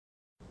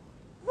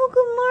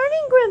good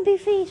morning, grumpy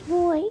face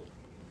boy.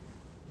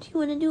 Do you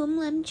want to do a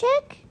mlem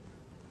check?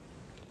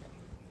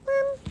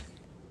 Mlem.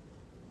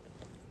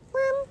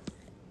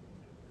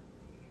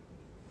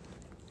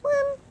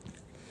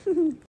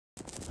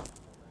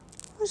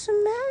 What's the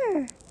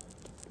matter?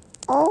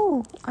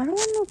 Oh, I don't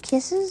want no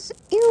kisses.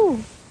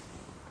 Ew.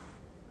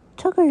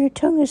 Tucker, your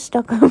tongue is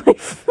stuck on my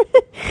foot.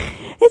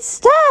 It's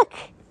stuck.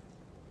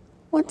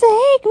 What the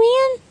heck,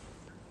 man?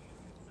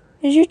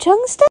 Is your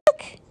tongue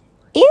stuck?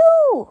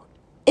 Ew.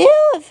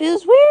 Ew, it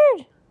feels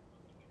weird.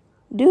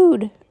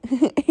 Dude,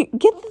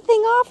 get the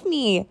thing off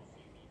me.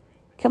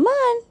 Come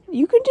on,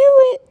 you can do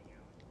it.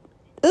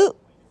 Ooh.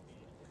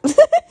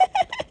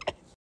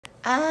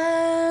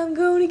 I'm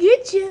gonna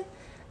get you.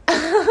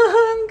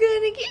 I'm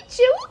gonna get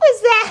you. What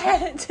was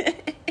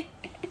that?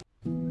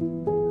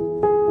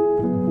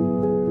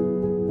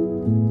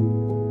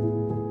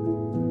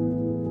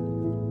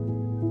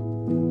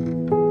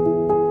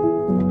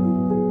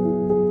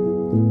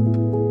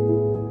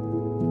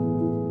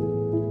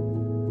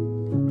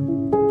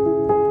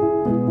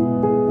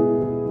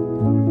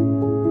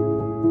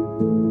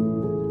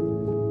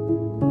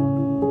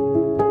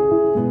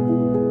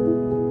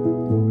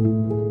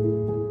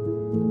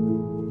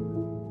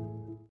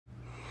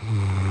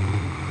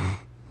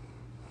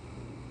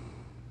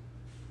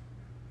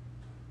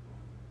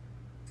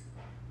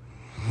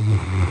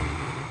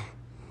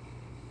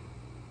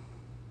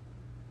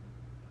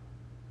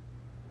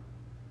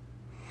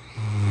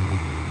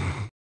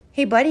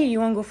 Hey, buddy, you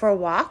want to go for a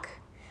walk?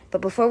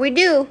 But before we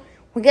do,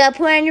 we got to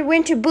put on your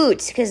winter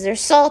boots because there's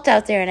salt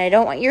out there and I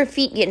don't want your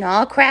feet getting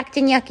all cracked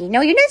and yucky.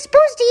 No, you're not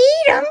supposed to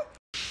eat them.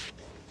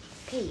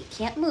 Okay, you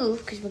can't move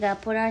because we got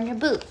to put on your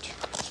boot.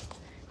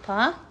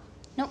 Paw?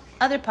 Nope,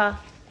 other paw.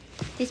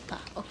 This paw.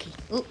 Okay.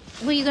 Ooh,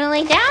 were you going to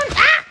lay down?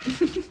 Ah!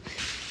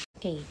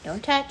 Okay,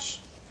 don't touch.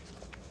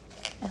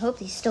 I hope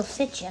these still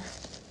fit you.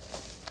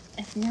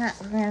 If not,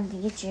 we're going to have to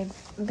get you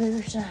a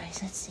bigger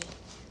size. Let's see.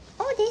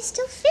 Oh, they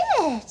still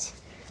fit.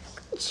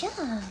 Good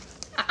job.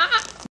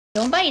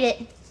 Don't bite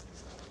it.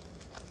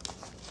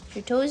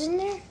 Your toes in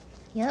there?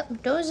 Yep, your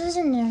toes is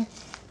in there.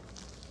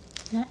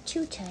 Not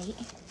too tight.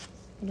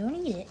 Don't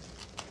eat it.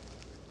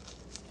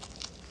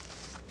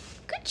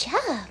 Good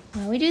job.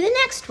 Now we do the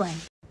next one.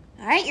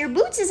 All right, your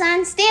boots is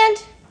on.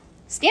 Stand.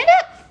 Stand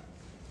up.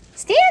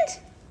 Stand.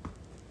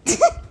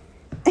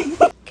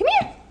 Come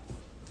here.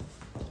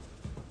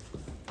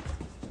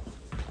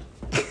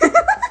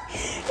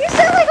 You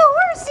sound like a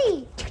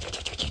horsey.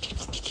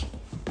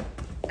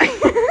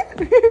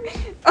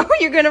 Oh,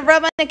 you're going to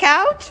rub on the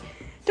couch?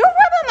 Don't rub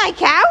on my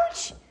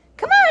couch.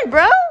 Come on,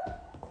 bro.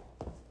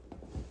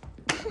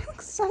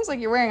 Sounds like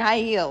you're wearing high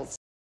heels.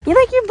 You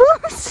like your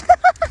boots?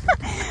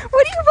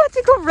 What are you about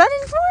to go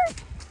running for?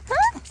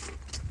 Huh?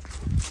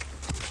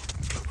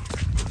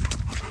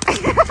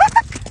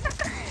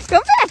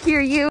 Come back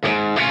here, you.